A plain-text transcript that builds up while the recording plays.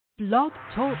Blog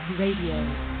Talk Radio.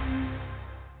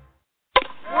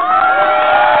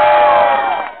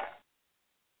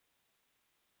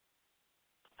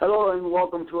 Hello and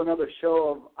welcome to another show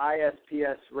of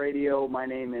ISPS Radio. My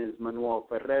name is Manuel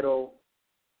Ferrero.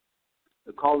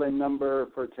 The call-in number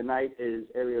for tonight is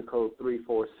area code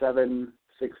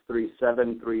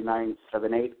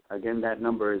 347-637-3978. Again, that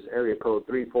number is area code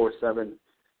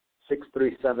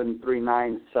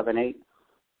 347-637-3978.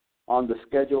 On the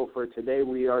schedule for today,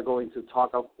 we are going to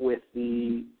talk up with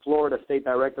the Florida State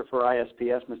Director for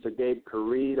ISPS, Mr. Gabe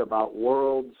Kareed, about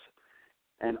Worlds,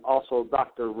 and also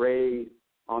Dr. Ray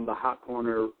on the hot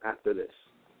corner after this.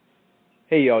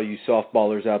 Hey, all you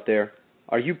softballers out there.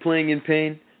 Are you playing in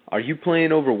pain? Are you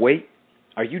playing overweight?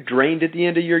 Are you drained at the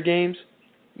end of your games?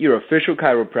 Your official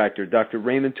chiropractor, Dr.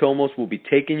 Raymond Tomos, will be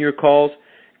taking your calls,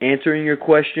 answering your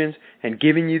questions, and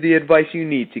giving you the advice you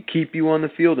need to keep you on the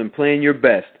field and playing your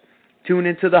best. Tune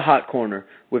into the Hot Corner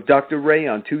with Dr. Ray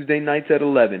on Tuesday nights at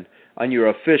 11 on your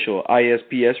official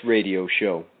ISPS radio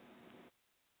show.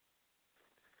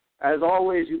 As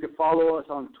always, you can follow us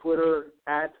on Twitter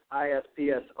at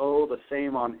ISPSO, the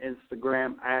same on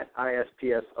Instagram at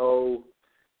ISPSO,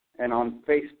 and on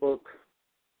Facebook,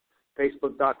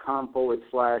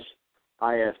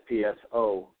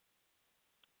 facebook.com/ISPSO.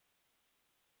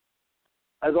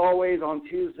 As always, on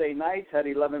Tuesday nights at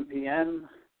 11 p.m.,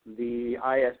 the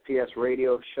ISPS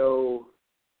radio show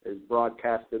is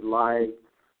broadcasted live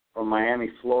from Miami,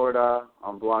 Florida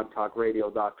on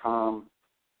blogtalkradio.com.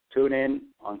 Tune in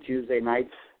on Tuesday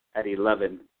nights at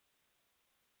 11.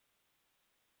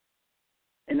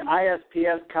 In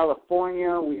ISPS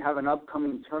California, we have an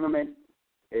upcoming tournament.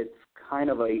 It's kind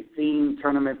of a themed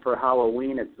tournament for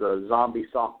Halloween. It's a zombie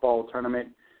softball tournament.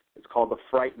 It's called the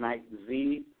Fright Night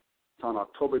Z. It's on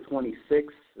October 26th,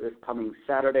 this coming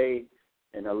Saturday,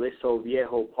 in Aliso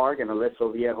Viejo Park in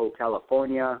Aliso Viejo,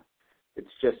 California.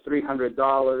 It's just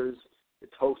 $300.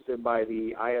 It's hosted by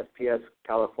the ISPS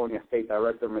California State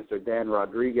Director, Mr. Dan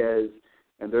Rodriguez.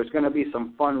 And there's going to be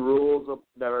some fun rules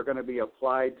that are going to be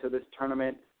applied to this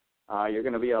tournament. You're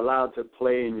going to be allowed to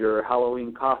play in your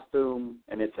Halloween costume,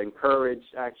 and it's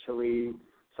encouraged, actually.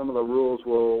 Some of the rules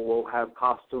will have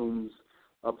costumes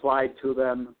applied to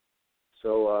them.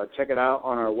 So check it out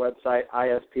on our website,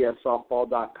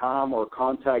 ispssoftball.com, or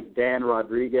contact Dan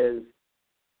Rodriguez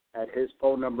at his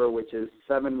phone number, which is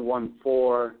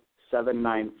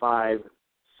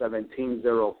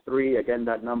 714-795-1703. Again,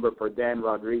 that number for Dan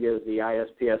Rodriguez, the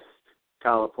ISPS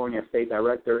California State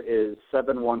Director, is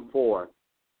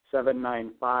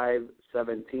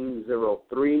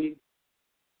 714-795-1703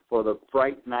 for the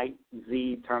Fright Night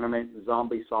Z Tournament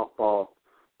Zombie Softball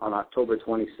on October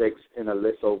 26th in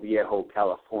Aliso Viejo,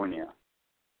 California.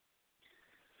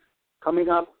 Coming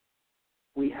up,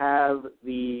 we have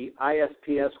the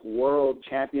ISPS World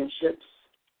Championships,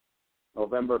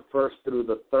 November 1st through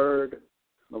the 3rd.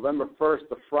 November 1st,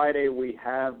 the Friday, we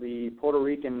have the Puerto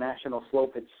Rican National Slow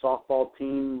Pitch Softball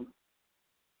Team,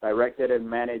 directed and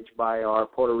managed by our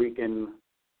Puerto Rican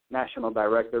National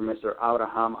Director, Mr.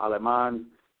 Abraham Aleman.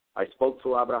 I spoke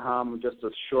to Abraham just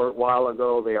a short while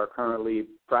ago. They are currently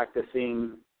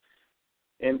practicing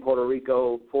in Puerto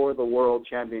Rico for the World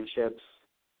Championships.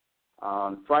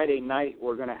 On Friday night,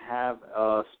 we're going to have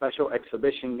a special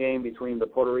exhibition game between the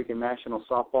Puerto Rican National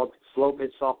Slow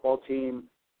Pitch Softball Team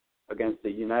against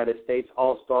the United States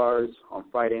All-Stars on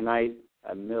Friday night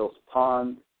at Mills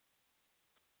Pond.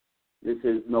 This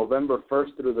is November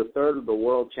 1st through the 3rd of the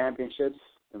World Championships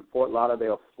in Fort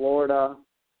Lauderdale, Florida.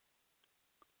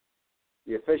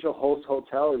 The official host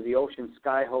hotel is the Ocean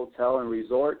Sky Hotel and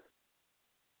Resort.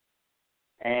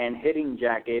 And Hitting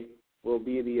Jacket will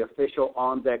be the official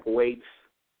on-deck weights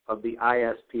of the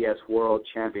ISPS World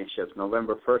Championships,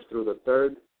 November 1st through the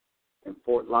 3rd in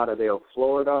Fort Lauderdale,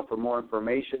 Florida. For more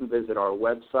information, visit our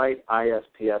website,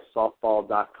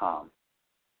 ispssoftball.com.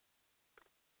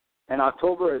 And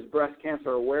October is Breast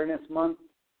Cancer Awareness Month.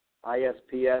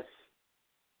 ISPS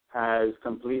has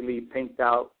completely pinked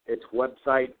out its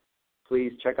website.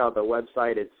 Please check out the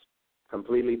website. It's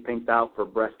completely pinked out for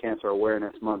Breast Cancer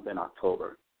Awareness Month in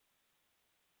October.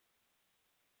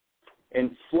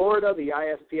 In Florida, the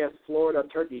ISPS Florida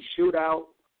Turkey Shootout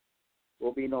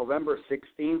will be November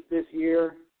 16th this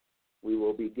year. We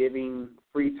will be giving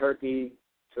free turkey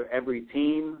to every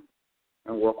team,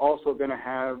 and we're also going to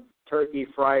have turkey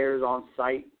fryers on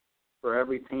site for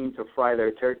every team to fry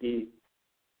their turkey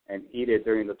and eat it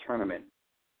during the tournament.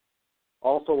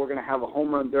 Also, we're going to have a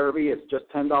home run derby. It's just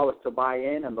 $10 to buy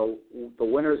in, and the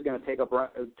winner is going to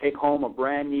take home a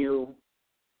brand new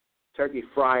turkey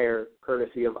fryer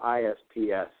courtesy of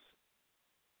ISPS.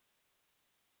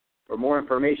 For more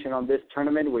information on this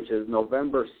tournament, which is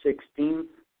November 16th,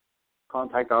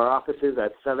 contact our offices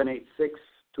at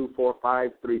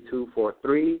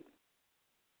 786-245-3243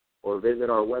 or visit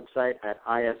our website at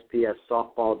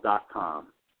ispssoftball.com.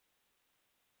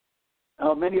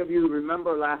 Now, many of you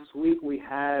remember last week we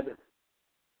had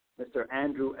Mr.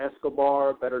 Andrew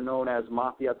Escobar, better known as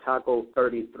Mafia Taco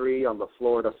 33, on the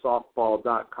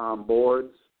FloridaSoftball.com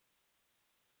boards.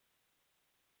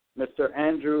 Mr.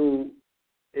 Andrew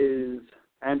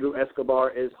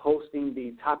Escobar is hosting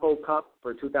the Taco Cup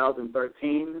for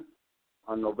 2013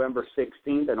 on November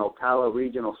 16th in Ocala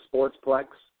Regional Sportsplex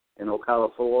in Ocala,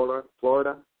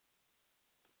 Florida.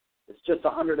 It's just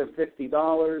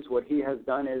 $150. What he has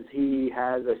done is he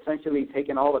has essentially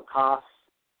taken all the costs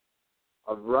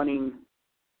of running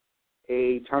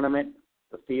a tournament,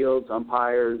 the fields,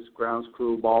 umpires, grounds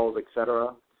crew, balls,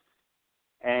 etc.,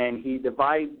 and he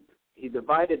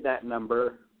divided that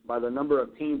number by the number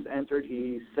of teams entered.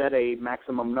 He set a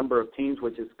maximum number of teams,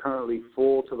 which is currently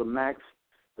full to the max.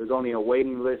 There's only a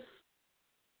waiting list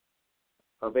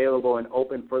available and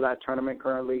open for that tournament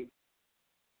currently.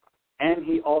 And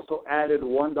he also added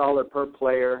 $1 per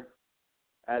player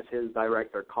as his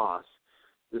director cost.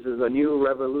 This is a new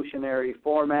revolutionary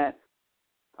format.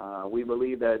 We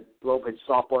believe that low-pitch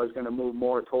softball is going to move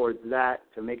more towards that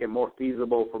to make it more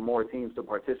feasible for more teams to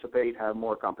participate, have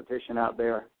more competition out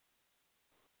there.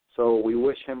 So we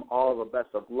wish him all the best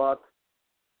of luck.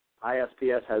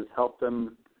 ISPS has helped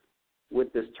him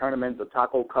with this tournament, the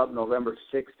Taco Cup, November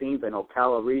 16th in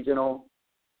Ocala Regional.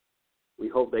 We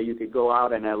hope that you could go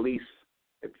out and at least,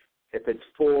 if it's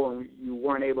full and you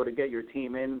weren't able to get your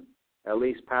team in, at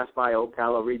least pass by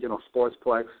Ocala Regional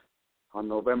Sportsplex on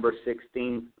November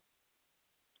 16th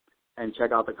and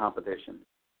check out the competition.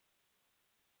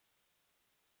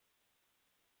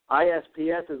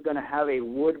 ISPS is going to have a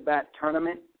wood bat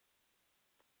tournament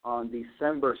on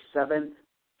December 7th.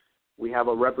 We have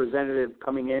a representative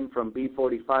coming in from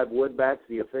B45 Wood Bats,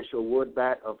 the official wood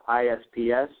bat of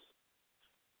ISPS.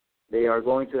 They are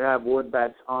going to have wood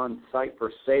bats on site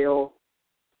for sale,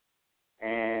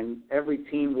 and every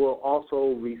team will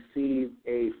also receive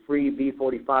a free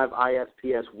B45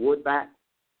 ISPS wood bat,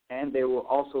 and there will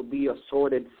also be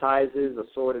assorted sizes,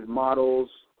 assorted models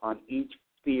on each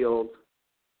field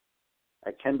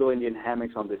at Kendall Indian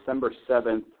Hammocks on December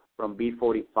 7th from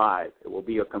B45. It will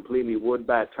be a completely wood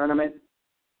bat tournament,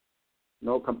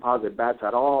 no composite bats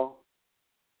at all.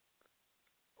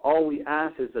 All we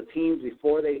ask is the teams,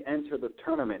 before they enter the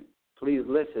tournament, please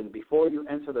listen. Before you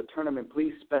enter the tournament,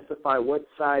 please specify what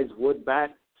size wood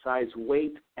bat, size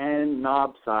weight, and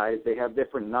knob size. They have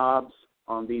different knobs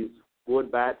on these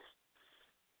wood bats,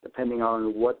 depending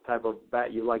on what type of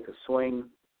bat you like to swing.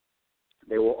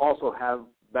 They will also have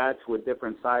bats with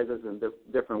different sizes and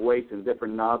different weights and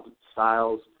different knob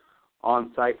styles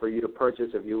on site for you to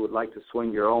purchase if you would like to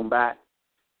swing your own bat.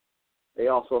 They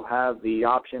also have the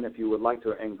option if you would like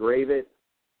to engrave it,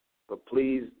 but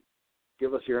please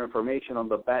give us your information on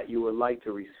the bat you would like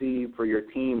to receive for your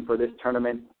team for this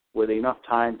tournament with enough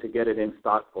time to get it in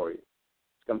stock for you.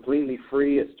 It's completely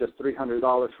free. It's just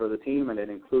 $300 for the team, and it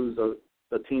includes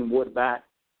the team wood bat.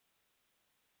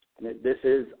 And this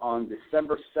is on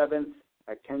December 7th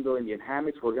at Kendall Indian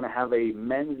Hammocks. We're going to have a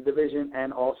men's division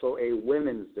and also a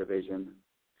women's division.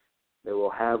 They will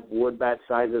have wood bat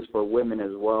sizes for women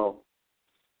as well.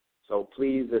 So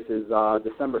please, this is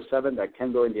December 7th at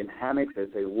Kendall Indian Hammocks.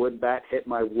 It's a wood bat Hit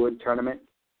My Wood tournament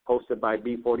hosted by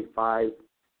B45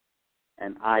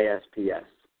 and ISPS.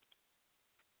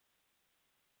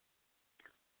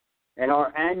 And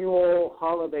our annual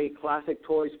Holiday Classic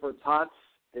Toys for Tots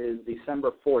is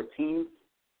December 14th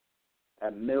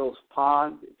at Mills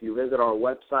Pond. If you visit our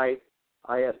website,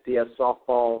 ISPS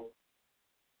Softball,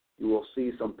 you will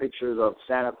see some pictures of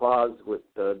Santa Claus with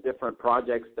the different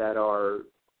projects that our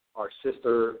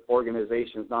sister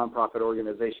organizations, nonprofit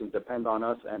organizations, Depend on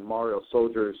Us and Mario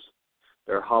Soldiers,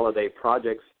 their holiday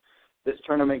projects. This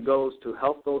tournament goes to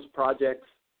help those projects.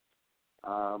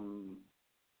 The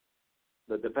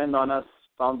Depend on Us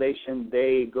Foundation,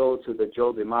 they go to the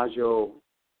Joe DiMaggio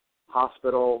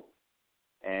Hospital,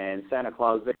 and Santa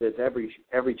Claus visits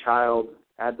every child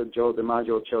at the Joe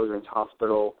DiMaggio Children's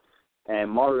Hospital, and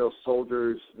Mario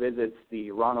Soldiers visits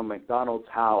the Ronald McDonald's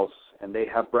house, and they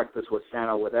have breakfast with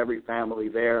Santa with every family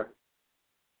there.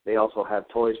 They also have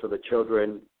toys for the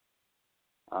children.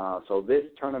 So this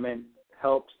tournament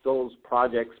helps those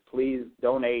projects. Please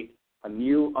donate a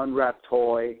new unwrapped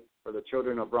toy for the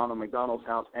children of Ronald McDonald's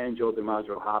house and Joe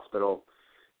DiMaggio Hospital.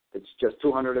 It's just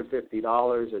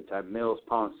 $250. It's at Mills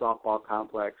Pond Softball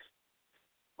Complex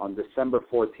On December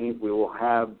 14th, we will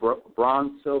have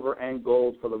bronze, silver, and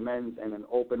gold for the men's and an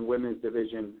open women's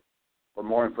division. For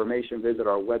more information, visit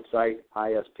our website,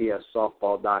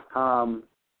 ispssoftball.com,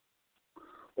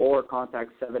 or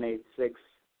contact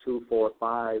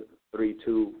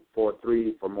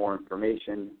 786-245-3243 for more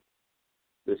information.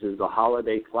 This is the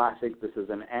Holiday Classic. This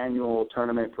is an annual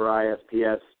tournament for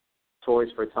ISPS, Toys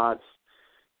for Tots,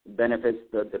 benefits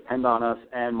that depend on us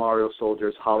and Mario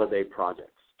Soldiers holiday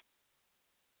projects.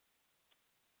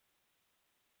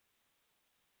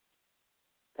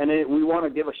 And we want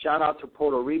to give a shout-out to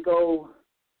Puerto Rico.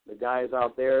 The guys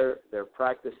out there, they're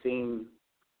practicing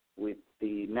with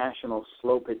the National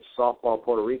Slow Pitch Softball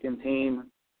Puerto Rican team.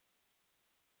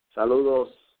 Saludos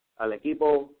al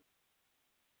equipo.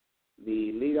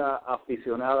 The Liga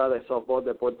Aficionada de Softball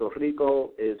de Puerto Rico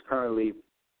is currently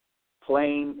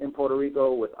playing in Puerto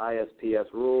Rico with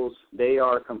ISPS rules. They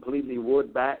are completely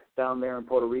wood bat down there in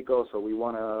Puerto Rico, so we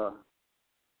want to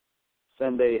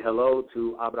send a hello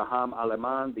to Abraham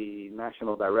Aleman, the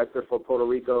national director for Puerto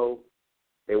Rico.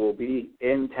 They will be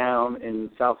in town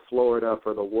in South Florida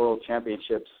for the World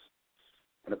Championships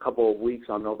in a couple of weeks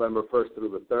on November 1st through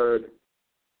the 3rd.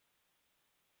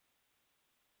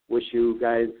 Wish you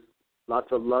guys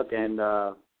lots of luck and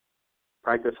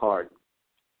practice hard.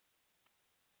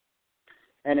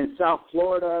 And in South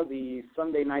Florida, the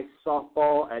Sunday night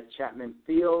softball at Chapman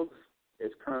Field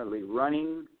is currently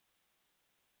running.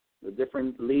 The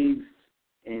different leagues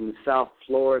in South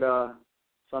Florida,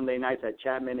 Sunday nights at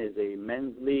Chapman is a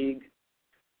men's league.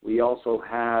 We also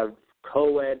have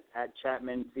co-ed at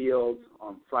Chapman Field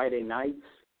on Friday nights,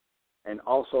 and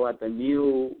also at the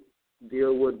new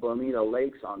Deerwood Bonita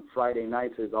Lakes on Friday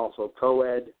nights is also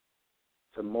co-ed.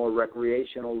 It's a more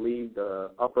recreational league. The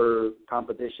upper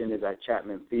competition is at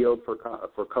Chapman Field for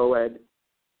co-ed.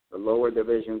 The lower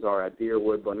divisions are at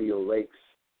Deerwood Bonita Lakes.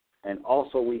 And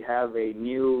also we have a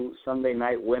new Sunday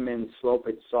night women's slow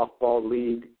pitch softball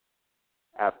league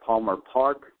at Palmer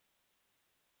Park,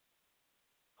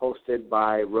 hosted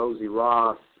by Rosie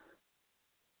Ross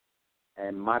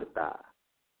and Marta.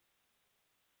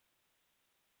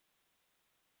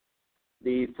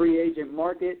 The free agent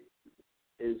market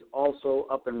is also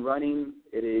up and running.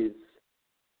 It is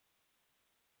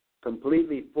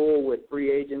completely full with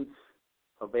free agents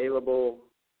available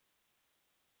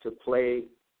to play.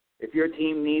 If your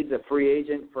team needs a free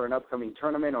agent for an upcoming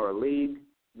tournament or a league,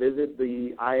 visit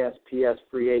the ISPS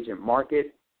free agent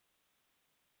market.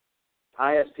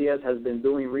 ISPS has been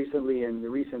doing recently in the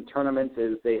recent tournaments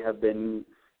is they have been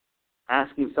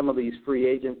asking some of these free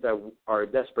agents that are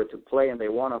desperate to play and they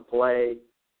want to play.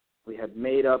 We have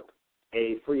made up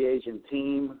a free agent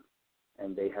team,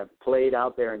 and they have played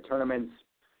out there in tournaments.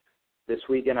 This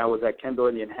weekend I was at Kendall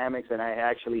Indian Hammocks, and I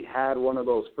actually had one of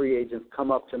those free agents come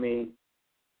up to me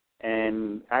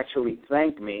and actually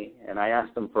thank me, and I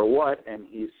asked him for what, and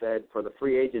he said for the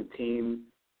free agent team.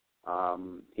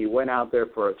 He went out there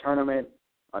for a tournament.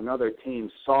 Another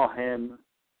team saw him,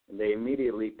 and they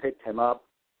immediately picked him up,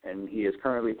 and he is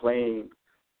currently playing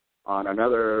on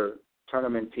another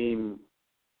tournament team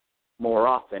more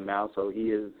often now, so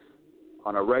he is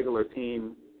on a regular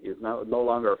team. He is no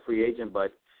longer a free agent,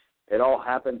 but it all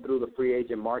happened through the free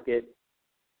agent market.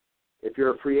 If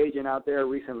you're a free agent out there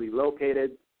recently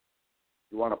located,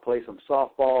 you want to play some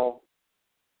softball,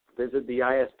 visit the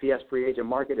ISPS free agent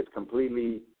market. It's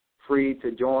completely free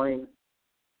to join.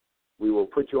 We will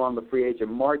put you on the free agent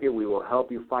market. We will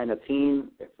help you find a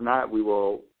team. If not, we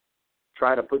will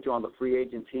try to put you on the free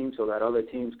agent team so that other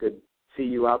teams could see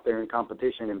you out there in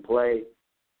competition and play.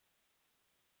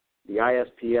 The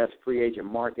ISPS free agent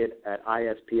market at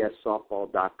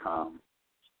ispssoftball.com.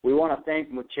 We want to thank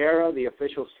Muchera, the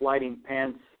official sliding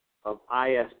pants of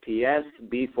ISPS,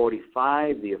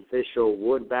 B45, the official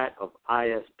wood bat of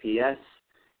ISPS,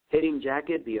 Hitting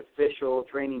Jacket, the official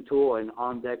training tool and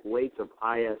on-deck weights of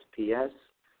ISPS,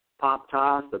 Pop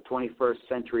Toss, the 21st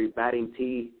century batting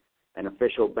tee and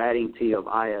official batting tee of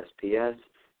ISPS,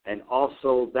 and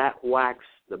also That Wax,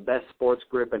 the best sports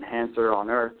grip enhancer on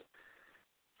earth.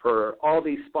 For all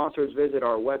these sponsors, visit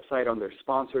our website under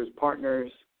Sponsors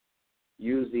Partners.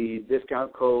 Use the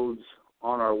discount codes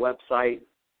on our website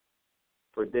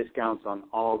for discounts on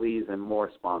all these and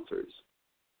more sponsors.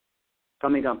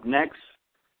 Coming up next,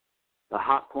 the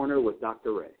Hot Corner with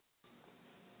Dr. Ray.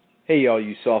 Hey, all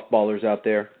you softballers out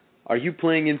there. Are you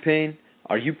playing in pain?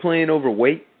 Are you playing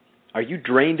overweight? Are you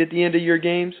drained at the end of your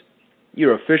games?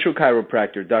 Your official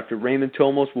chiropractor, Dr. Raymond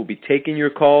Tomos, will be taking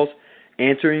your calls,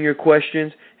 answering your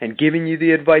questions, and giving you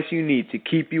the advice you need to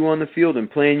keep you on the field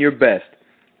and playing your best.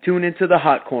 Tune into the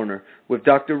Hot Corner with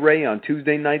Dr. Ray on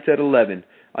Tuesday nights at 11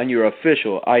 on your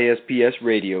official ISPS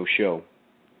radio show.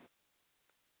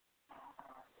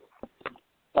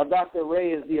 Now, Dr.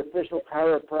 Ray is the official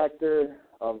chiropractor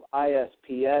of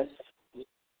ISPS.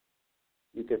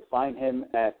 You could find him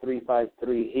at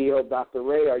 353 HEAL. Dr.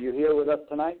 Ray, are you here with us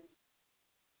tonight?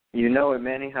 You know it,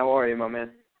 Manny. How are you, my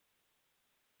man?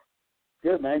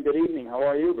 Good, man. Good evening. How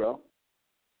are you, bro?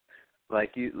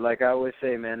 Like I always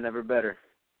say, man, never better.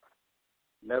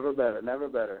 Never better, never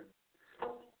better.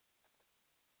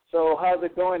 So how's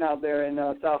it going out there in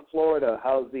South Florida?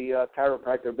 How's the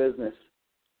chiropractor business?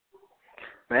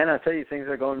 Man, I tell you, things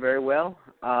are going very well.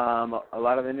 A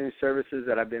lot of the new services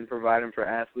that I've been providing for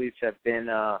athletes have been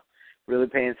really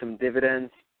paying some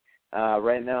dividends.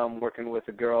 Right now I'm working with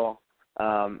a girl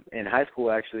in high school,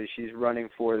 actually. She's running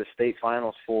for the state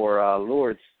finals for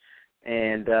Lourdes,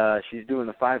 and she's doing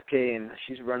the 5K, and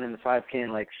she's running the 5K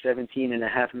in like 17 and a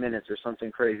half minutes or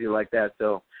something crazy like that.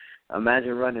 So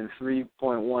imagine running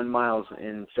 3.1 miles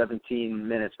in 17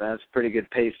 minutes, man. That's a pretty good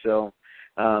pace. So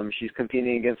she's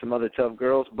competing against some other tough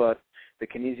girls, but the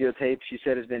kinesio tape, she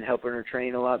said, has been helping her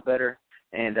train a lot better.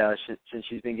 And since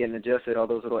she's been getting adjusted, all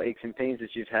those little aches and pains that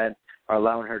she's had are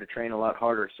allowing her to train a lot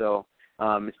harder. So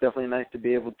it's definitely nice to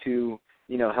be able to,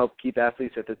 help keep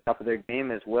athletes at the top of their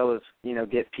game, as well as,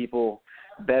 get people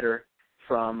better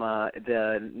from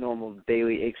the normal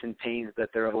daily aches and pains that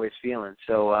they're always feeling.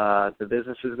 So the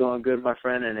business is going good, my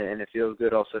friend, and it feels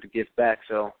good also to give back.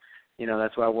 So,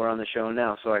 that's why we're on the show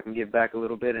now, so I can give back a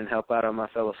little bit and help out on my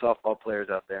fellow softball players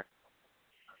out there.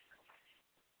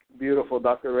 Beautiful,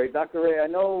 Dr. Ray. Dr. Ray, I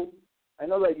know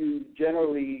that you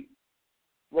generally,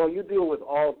 you deal with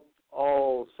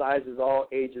all sizes, all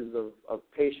ages of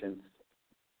patients.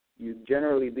 You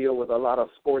generally deal with a lot of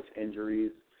sports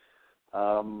injuries.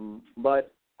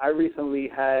 But I recently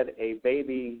had a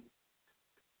baby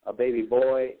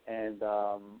boy, and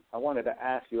I wanted to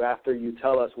ask you, after you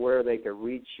tell us where they can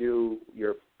reach you,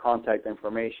 your contact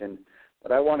information,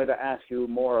 but I wanted to ask you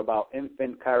more about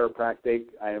infant chiropractic.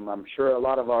 I'm sure a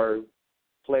lot of our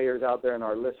players out there and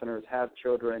our listeners have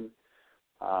children.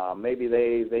 Maybe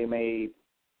they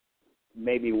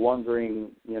may be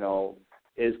wondering,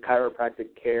 is chiropractic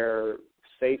care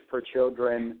safe for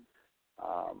children?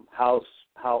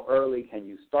 How early can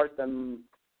you start them?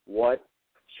 What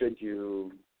should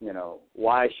you,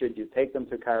 why should you take them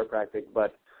to chiropractic?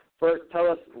 But first, tell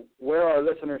us where our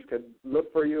listeners could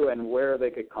look for you and where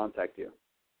they could contact you.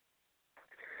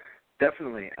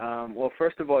 Definitely. Well,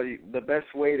 first of all, the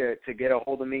best way to get a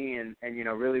hold of me and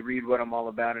really read what I'm all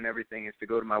about and everything is to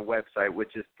go to my website,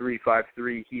 which is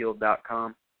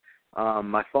 353heal.com.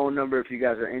 My phone number, if you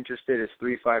guys are interested, is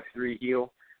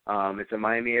 353-HEAL. It's a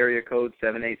Miami area code,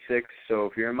 786. So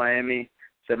if you're in Miami,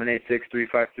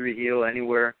 786-353-HEAL,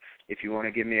 anywhere. If you want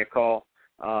to give me a call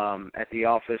at the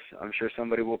office, I'm sure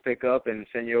somebody will pick up and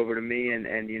send you over to me. And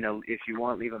if you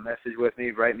want, leave a message with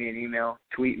me, write me an email,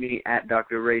 tweet me at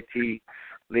Dr. Ray T,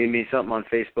 leave me something on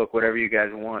Facebook, whatever you guys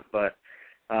want. But,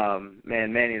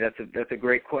 man, Manny, that's a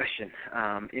great question.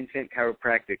 Infant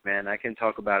chiropractic, man, I can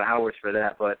talk about hours for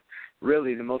that. But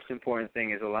really the most important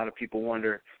thing is a lot of people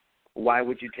wonder, why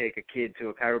would you take a kid to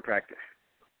a chiropractor?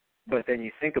 But then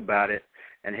you think about it,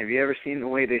 and have you ever seen the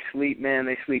way they sleep, man?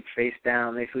 They sleep face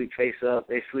down, they sleep face up,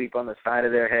 they sleep on the side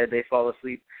of their head, they fall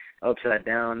asleep upside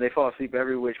down, they fall asleep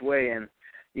every which way, and,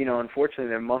 unfortunately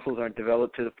their muscles aren't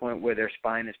developed to the point where their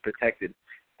spine is protected.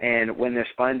 And when their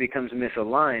spine becomes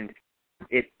misaligned,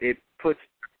 it puts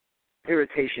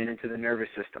irritation into the nervous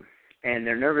system. And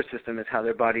their nervous system is how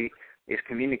their body is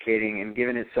communicating and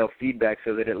giving itself feedback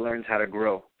so that it learns how to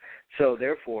grow. So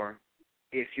therefore,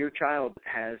 if your child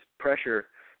has pressure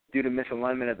due to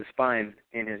misalignment of the spine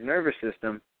in his nervous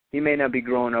system, he may not be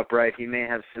growing upright. He may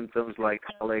have symptoms like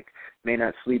colic, may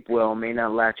not sleep well, may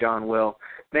not latch on well,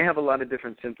 may have a lot of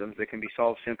different symptoms that can be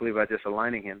solved simply by just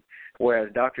aligning him,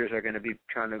 whereas doctors are going to be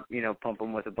trying to, pump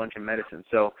him with a bunch of medicine.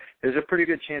 So there's a pretty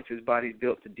good chance his body's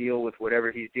built to deal with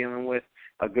whatever he's dealing with.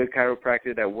 A good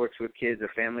chiropractor that works with kids, a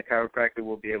family chiropractor,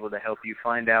 will be able to help you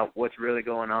find out what's really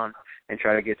going on and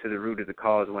try to get to the root of the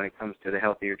cause when it comes to the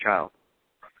health of your child.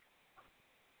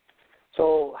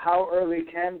 So how early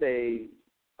can they?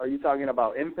 Are you talking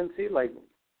about infancy, like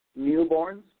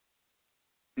newborns?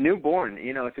 Newborn,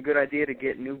 it's a good idea to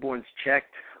get newborns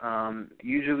checked.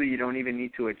 Usually you don't even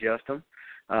need to adjust them,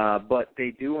 but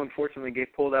they do unfortunately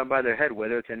get pulled out by their head,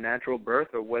 whether it's a natural birth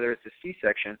or whether it's a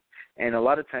C-section, and a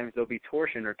lot of times there'll be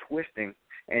torsion or twisting,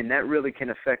 and that really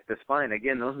can affect the spine.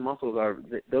 Again, those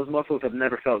muscles have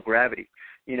never felt gravity.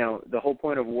 The whole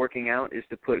point of working out is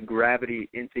to put gravity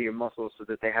into your muscles so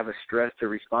that they have a stress to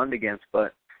respond against,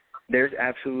 but there's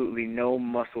absolutely no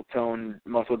muscle tone,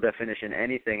 muscle definition,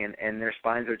 anything, and their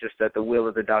spines are just at the will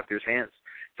of the doctor's hands.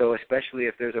 So especially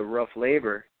if there's a rough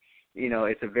labor,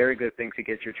 it's a very good thing to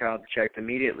get your child checked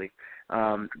immediately.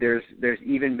 There's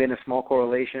even been a small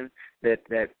correlation that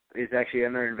is actually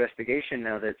under investigation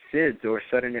now, that SIDS, or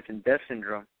sudden infant death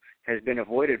syndrome, has been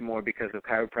avoided more because of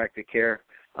chiropractic care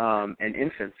in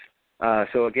infants.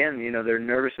 So again, their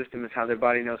nervous system is how their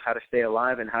body knows how to stay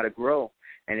alive and how to grow.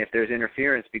 And if there's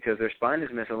interference because their spine is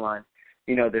misaligned,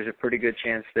 there's a pretty good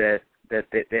chance that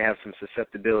they have some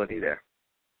susceptibility there.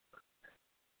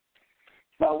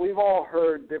 Now, we've all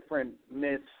heard different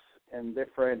myths and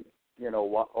different,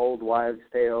 old wives'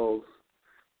 tales,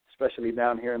 especially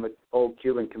down here in the old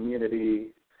Cuban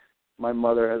community. My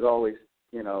mother has always,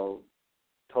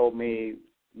 told me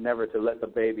never to let the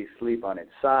baby sleep on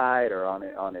its side or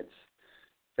on its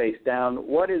face down.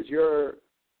 What is your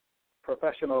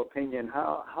professional opinion?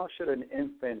 How should an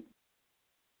infant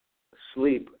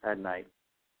sleep at night?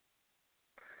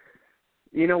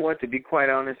 You know what, to be quite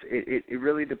honest, it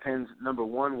really depends, number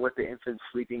one, what the infant's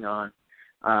sleeping on,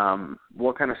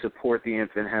 what kind of support the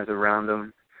infant has around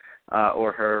them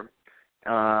or her,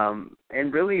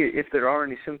 and really if there are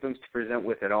any symptoms to present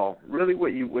with at all. Really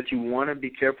what you want to be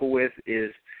careful with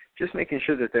is just making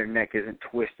sure that their neck isn't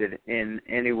twisted in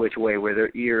any which way, where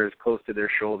their ear is close to their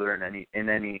shoulder in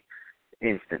any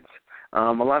instance.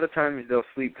 A lot of times they'll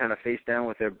sleep kind of face down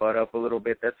with their butt up a little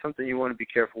bit. That's something you want to be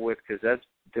careful with, because that's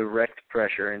direct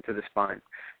pressure into the spine.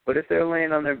 But if they're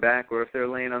laying on their back or if they're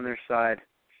laying on their side,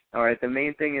 all right, the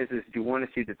main thing is you want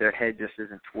to see that their head just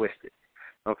isn't twisted.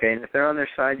 Okay, and if they're on their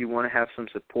side, you want to have some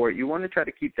support. You want to try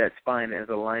to keep that spine as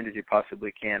aligned as you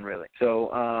possibly can, really. So,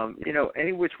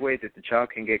 any which way that the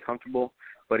child can get comfortable.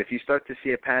 But if you start to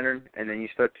see a pattern and then you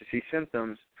start to see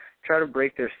symptoms, try to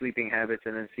break their sleeping habits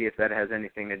and then see if that has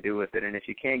anything to do with it. And if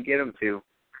you can't get them to,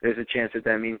 there's a chance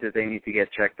that means that they need to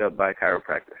get checked up by a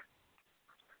chiropractor.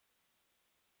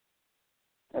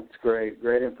 That's great.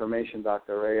 Great information,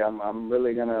 Dr. Ray. I'm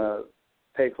really going to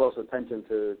pay close attention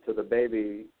to the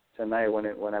baby tonight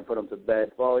when I put him to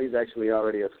bed. Well, he's actually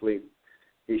already asleep.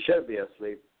 He should be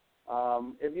asleep.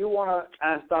 If you want to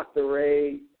ask Dr.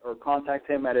 Ray or contact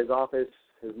him at his office,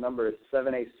 his number is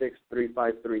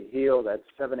 786-353-HEAL. That's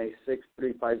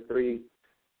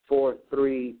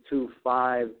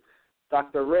 786-353-4325.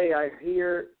 Dr. Ray, I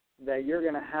hear that you're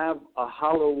going to have a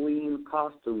Halloween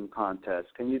costume contest.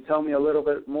 Can you tell me a little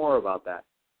bit more about that?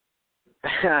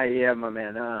 Yeah, my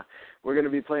man. We're going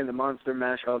to be playing the Monster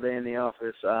Mash all day in the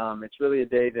office. It's really a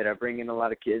day that I bring in a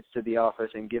lot of kids to the office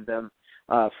and give them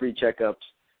free checkups.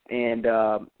 And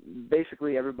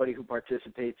basically everybody who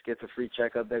participates gets a free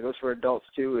checkup. That goes for adults,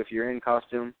 too. If you're in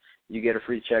costume, you get a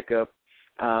free checkup.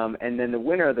 And then the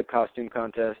winner of the costume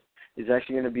contest is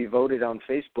actually going to be voted on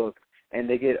Facebook, and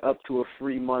they get up to a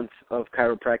free month of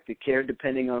chiropractic care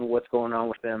depending on what's going on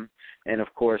with them and,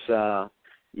 of course,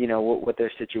 what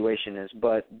their situation is.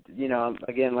 But,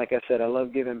 again, like I said, I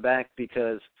love giving back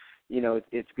because,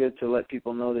 it's good to let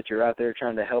people know that you're out there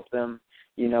trying to help them,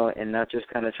 and not just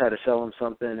kind of try to sell them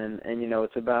something. And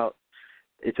it's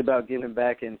about giving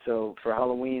back. And so for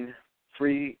Halloween,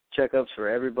 free checkups for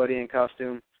everybody in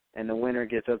costume, and the winner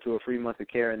gets up to a free month of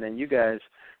care. And then you guys,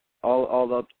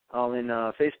 all in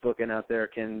Facebook and out there,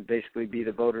 can basically be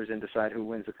the voters and decide who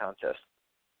wins the contest.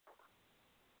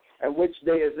 And which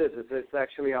day is this? Is this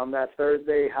actually on that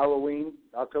Thursday, Halloween,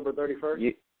 October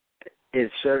 31st?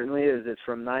 It certainly is. It's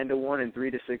from 9 to 1 and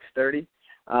 3 to 6:30.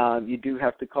 You do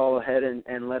have to call ahead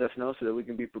and let us know so that we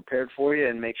can be prepared for you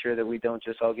and make sure that we don't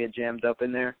just all get jammed up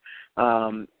in there.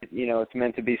 It's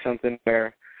meant to be something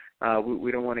where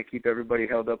we don't want to keep everybody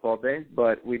held up all day,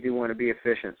 but we do want to be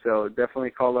efficient. So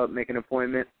definitely call up, make an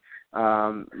appointment.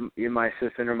 My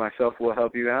assistant or myself will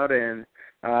help you out, and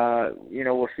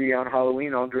we'll see you on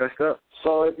Halloween all dressed up.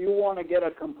 So if you want to get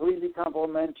a completely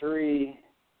complimentary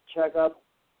checkup,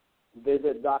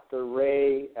 visit Dr.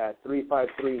 Ray at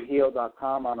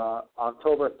 353heal.com on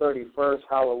October 31st,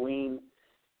 Halloween.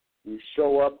 You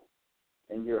show up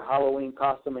in your Halloween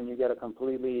costume and you get a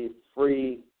completely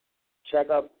free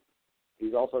checkup.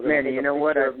 He's also going to take a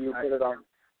picture of you, put it on.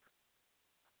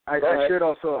 I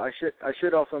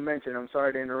should also mention, I'm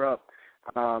sorry to interrupt.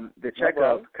 The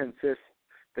checkup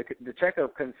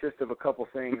consists of a couple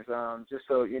things. Just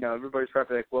so everybody's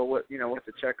probably like, well, what's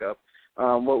a checkup?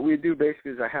 What we do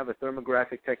basically is I have a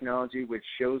thermographic technology which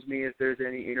shows me if there's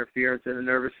any interference in the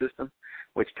nervous system,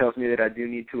 which tells me that I do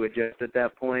need to adjust at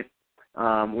that point.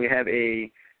 We have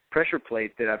a pressure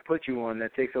plate that I put you on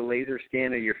that takes a laser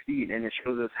scan of your feet, and it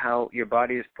shows us how your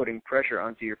body is putting pressure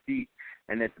onto your feet,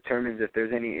 and it determines if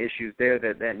there's any issues there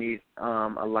that need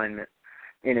alignment.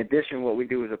 In addition, what we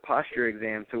do is a posture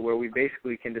exam, to where we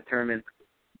basically can determine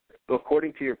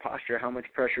according to your posture, how much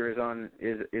pressure is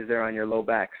there on your low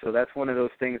back. So that's one of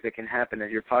those things that can happen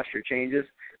as your posture changes.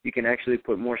 You can actually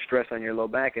put more stress on your low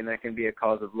back, and that can be a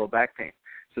cause of low back pain.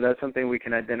 So that's something we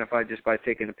can identify just by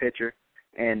taking a picture.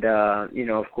 And,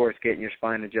 of course, getting your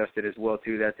spine adjusted as well,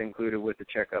 too. That's included with the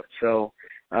checkup. So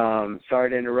sorry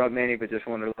to interrupt, Manny, but just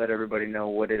wanted to let everybody know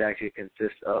what it actually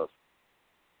consists of.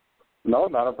 No,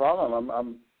 not a problem.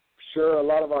 I'm sure a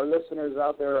lot of our listeners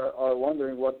out there are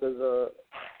wondering what does a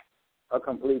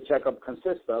complete checkup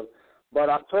consist of. But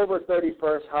October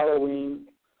 31st, Halloween,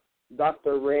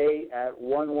 Dr. Ray at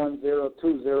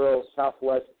 11020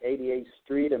 Southwest 88th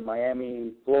Street in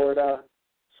Miami, Florida,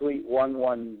 Suite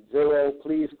 110.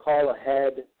 Please call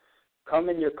ahead. Come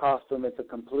in your costume. It's a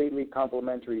completely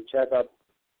complimentary checkup.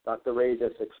 Dr. Ray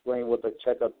just explained what the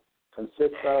checkup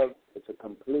consists of. It's a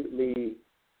completely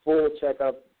full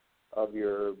checkup of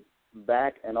your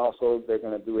back, and also they're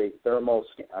going to do a thermal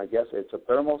scan. I guess it's a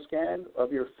thermal scan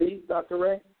of your feet, Dr.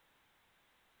 Ray?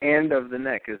 And of the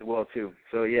neck as well, too.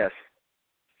 So, yes.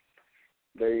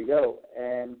 There you go.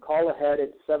 And call ahead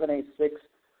at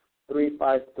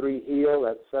 786-353-HEAL.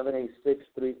 That's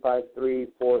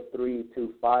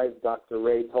 786-353-4325. Dr.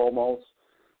 Ray Tolmos,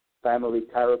 Family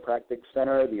Chiropractic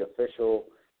Center, the official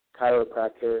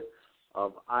chiropractor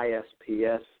of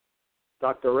ISPS.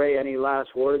 Dr. Ray, any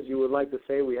last words you would like to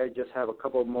say? We just have a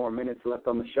couple more minutes left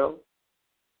on the show.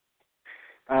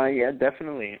 Yeah,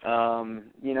 definitely.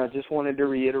 Just wanted to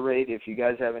reiterate, if you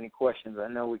guys have any questions, I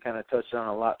know we kind of touched on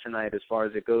a lot tonight as far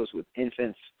as it goes with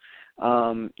infants.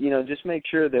 Just make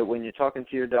sure that when you're talking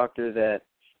to your doctor that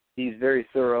he's very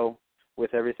thorough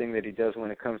with everything that he does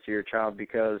when it comes to your child,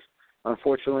 because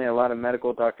unfortunately a lot of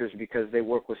medical doctors, because they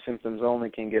work with symptoms only,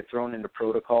 can get thrown into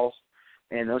protocols.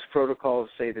 And those protocols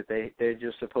say that they're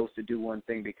just supposed to do one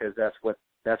thing because that's what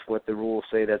the rules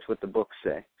say, that's what the books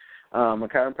say. A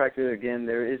chiropractor, again,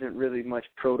 there isn't really much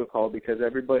protocol because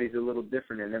everybody's a little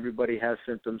different and everybody has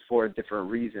symptoms for a different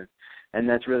reason. And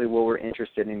that's really what we're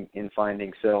interested in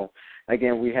finding. So,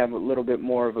 again, we have a little bit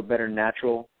more of a better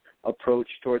natural approach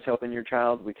towards helping your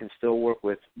child. We can still work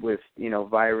with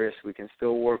virus. We can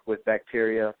still work with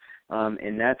bacteria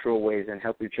in natural ways and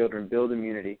help your children build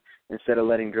immunity instead of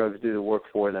letting drugs do the work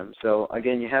for them. So,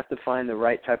 again, you have to find the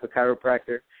right type of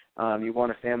chiropractor. You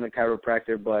want a family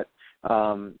chiropractor, but,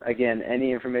 again,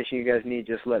 any information you guys need,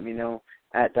 just let me know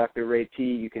at Dr. Ray T.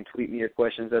 You can tweet me your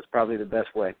questions. That's probably the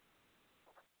best way.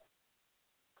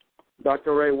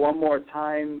 Dr. Ray, one more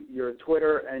time, your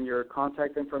Twitter and your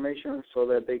contact information so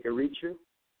that they can reach you.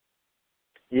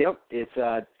 Yep, it's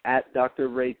at Dr.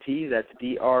 Ray T. That's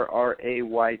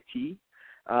DRRAYT.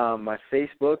 My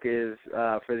Facebook is,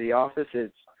 for the office,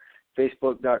 it's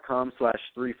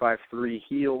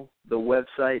facebook.com/353HEAL. The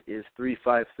website is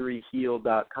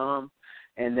 353heal.com.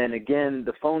 And then, again,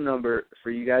 the phone number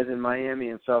for you guys in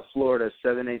Miami and South Florida is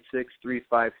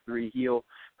 786-353-HEAL,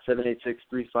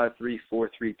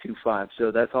 786-353-4325.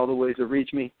 So that's all the ways to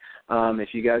reach me.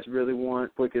 If you guys really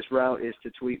want, quickest route is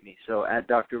to tweet me. So at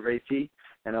Dr. Ray T.,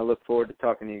 and I look forward to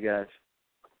talking to you guys.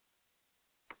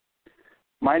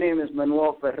 My name is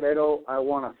Manuel Ferrero. I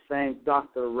want to thank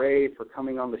Dr. Ray for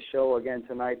coming on the show again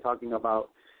tonight talking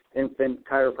about infant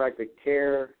chiropractic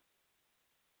care.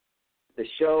 The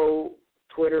show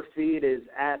Twitter feed is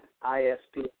at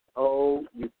ISPO.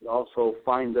 You can also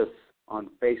find us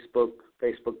on Facebook,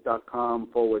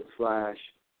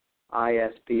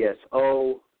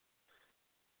 facebook.com/ISPSO.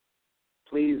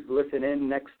 Please listen in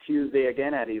next Tuesday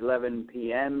again at 11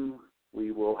 p.m.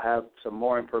 We will have some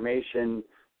more information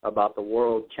about the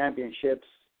World Championships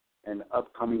and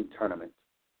upcoming tournaments.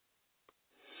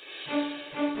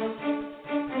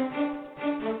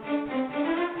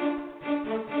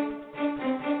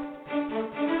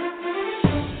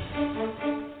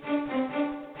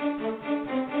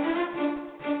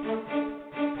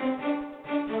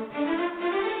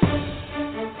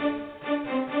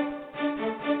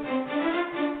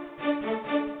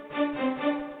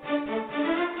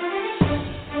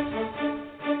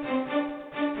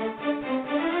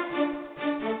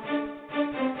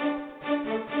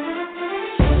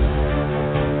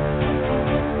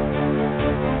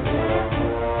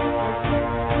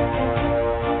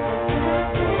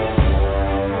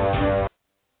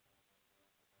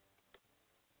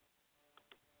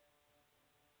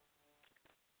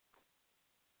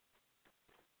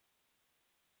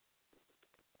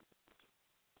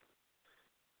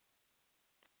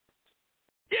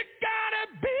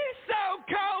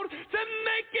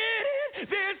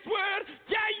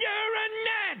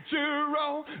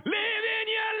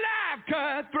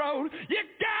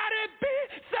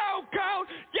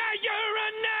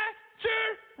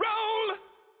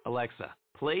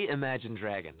 Play Imagine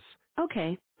Dragons.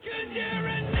 Okay.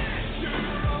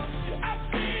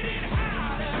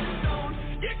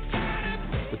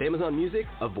 With Amazon Music,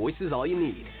 a voice is all you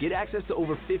need. Get access to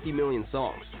over 50 million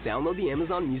songs. Download the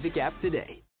Amazon Music app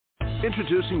today.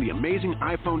 Introducing the amazing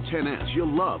iPhone XS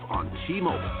you'll love on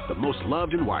T-Mobile, the most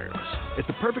loved in wireless. It's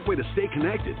the perfect way to stay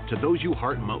connected to those you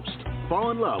heart most. Fall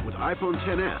in love with iPhone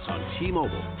XS on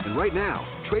T-Mobile. And right now,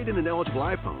 trade in an eligible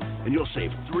iPhone and you'll save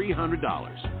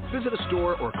 $300. Visit a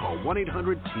store or call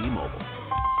 1-800-T-Mobile.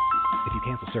 If you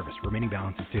cancel service, remaining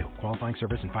balance is due. Qualifying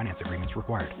service and finance agreements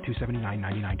required.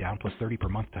 $279.99 down plus $30 per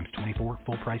month times 24.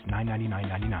 Full price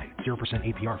 $999.99.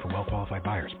 0% APR for well-qualified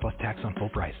buyers plus tax on full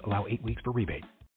price. Allow 8 weeks for rebate.